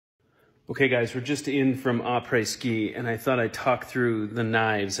Okay guys, we're just in from après-ski and I thought I'd talk through the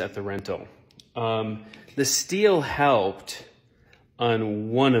knives at the rental. The steel helped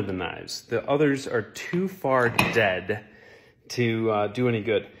on one of the knives. The others are too far dead to do any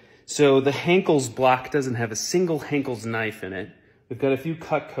good. So the Henckels block doesn't have a single Henckels knife in it. We've got a few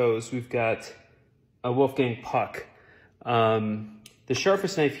Cutcos. We've got a Wolfgang Puck. The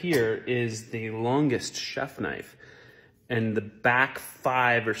sharpest knife here is the longest chef knife. And the back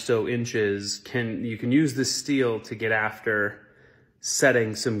 5 or so inches, you can use this steel to get after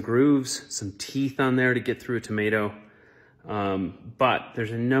setting some grooves, some teeth on there to get through a tomato. But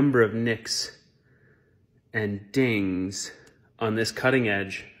there's a number of nicks and dings on this cutting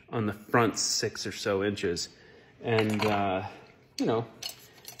edge on the front 6 or so inches. And, you know,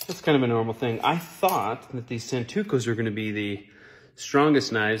 that's kind of a normal thing. I thought that these Santokus were gonna be the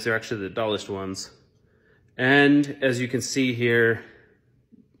strongest knives. They're actually the dullest ones. And as you can see here,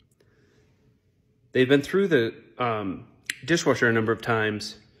 they've been through the dishwasher a number of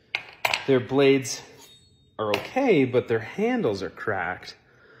times. Their blades are okay, but their handles are cracked.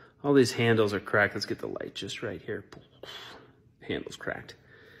 All these handles are cracked. Let's get the light just right here. Handles cracked.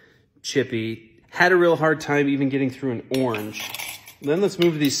 Chippy. Had a real hard time even getting through an orange. Then let's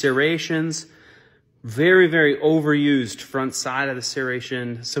move to these serrations. Very, very overused front side of the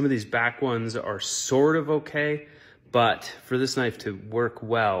serration. Some of these back ones are sort of okay, but for this knife to work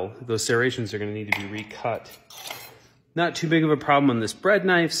well, those serrations are gonna need to be recut. Not too big of a problem on this bread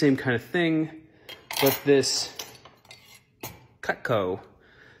knife, same kind of thing, but this Cutco,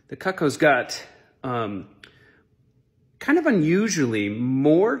 the Cutco's got kind of unusually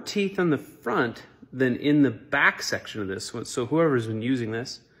more teeth on the front than in the back section of this one. So whoever's been using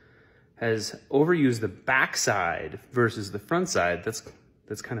this has overused the back side versus the front side. That's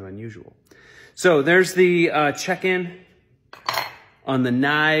kind of unusual. So there's the check-in on the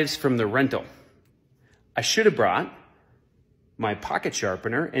knives from the rental. I should have brought my pocket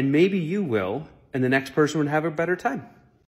sharpener, and maybe you will, and the next person would have a better time.